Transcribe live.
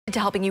To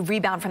helping you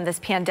rebound from this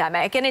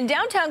pandemic. And in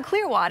downtown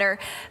Clearwater,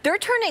 they're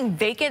turning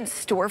vacant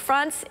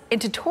storefronts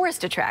into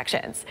tourist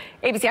attractions.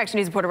 ABC Action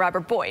News reporter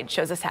Robert Boyd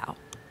shows us how.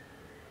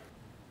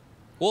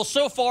 Well,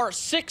 so far,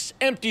 6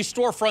 empty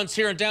storefronts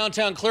here in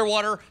downtown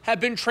Clearwater have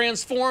been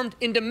transformed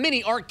into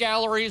mini art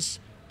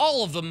galleries,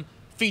 all of them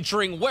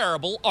featuring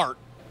wearable art.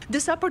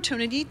 This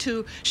opportunity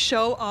to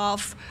show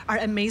off our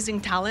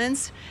amazing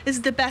talents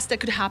is the best that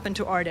could happen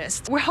to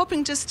artists. We're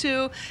hoping just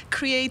to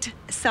create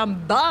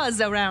some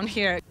buzz around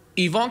here.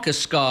 Ivanka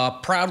Ska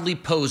proudly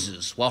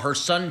poses while her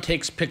son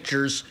takes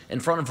pictures in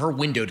front of her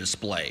window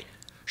display.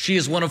 She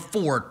is one of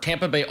 4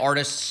 Tampa Bay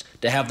artists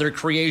to have their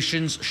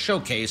creations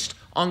showcased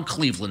on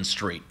Cleveland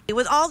Street.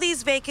 With all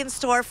these vacant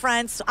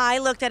storefronts, I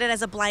looked at it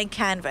as a blank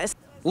canvas.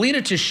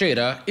 Lena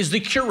Teixeira is the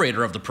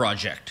curator of the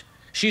project.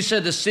 She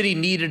said the city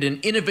needed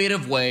an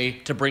innovative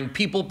way to bring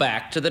people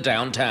back to the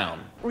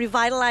downtown.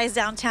 Revitalize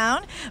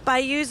downtown by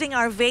using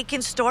our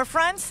vacant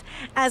storefronts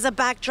as a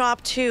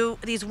backdrop to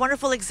these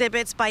wonderful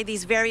exhibits by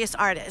these various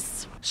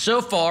artists.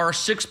 So far,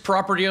 6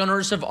 property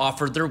owners have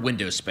offered their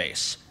window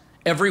space,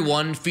 every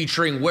one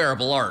featuring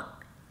wearable art.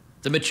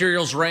 The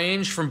materials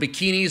range from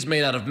bikinis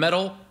made out of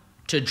metal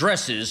to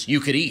dresses you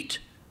could eat,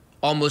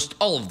 almost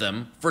all of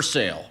them for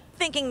sale.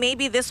 Thinking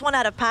maybe this one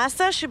out of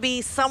pasta should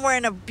be somewhere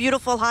in a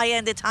beautiful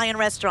high-end Italian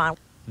restaurant.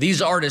 These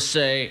artists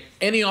say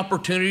any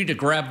opportunity to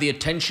grab the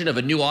attention of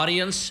a new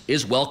audience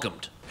is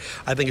welcomed.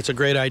 I think it's a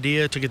great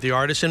idea to get the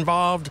artists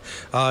involved.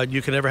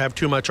 You can never have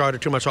too much art or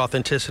too much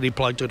authenticity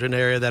plugged into an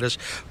area that is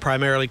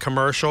primarily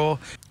commercial.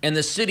 And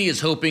the city is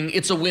hoping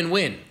it's a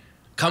win-win.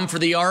 Come for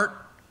the art,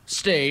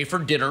 stay for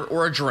dinner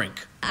or a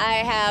drink. I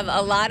have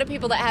a lot of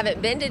people that haven't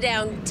been to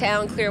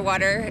downtown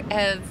Clearwater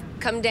have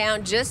come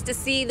down just to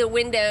see the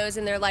windows,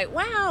 and they're like,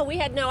 wow, we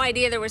had no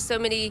idea there were so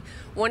many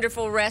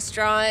wonderful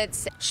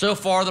restaurants. So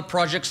far, the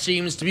project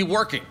seems to be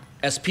working,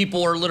 as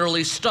people are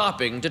literally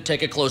stopping to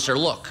take a closer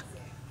look.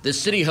 The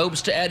city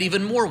hopes to add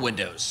even more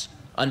windows,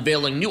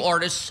 unveiling new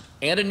artists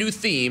and a new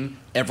theme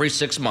every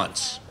 6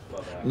 months.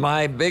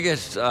 My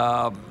biggest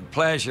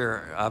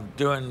pleasure of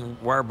doing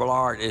wearable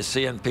art is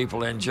seeing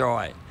people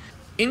enjoy.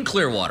 In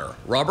Clearwater,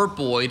 Robert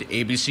Boyd,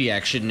 ABC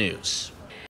Action News.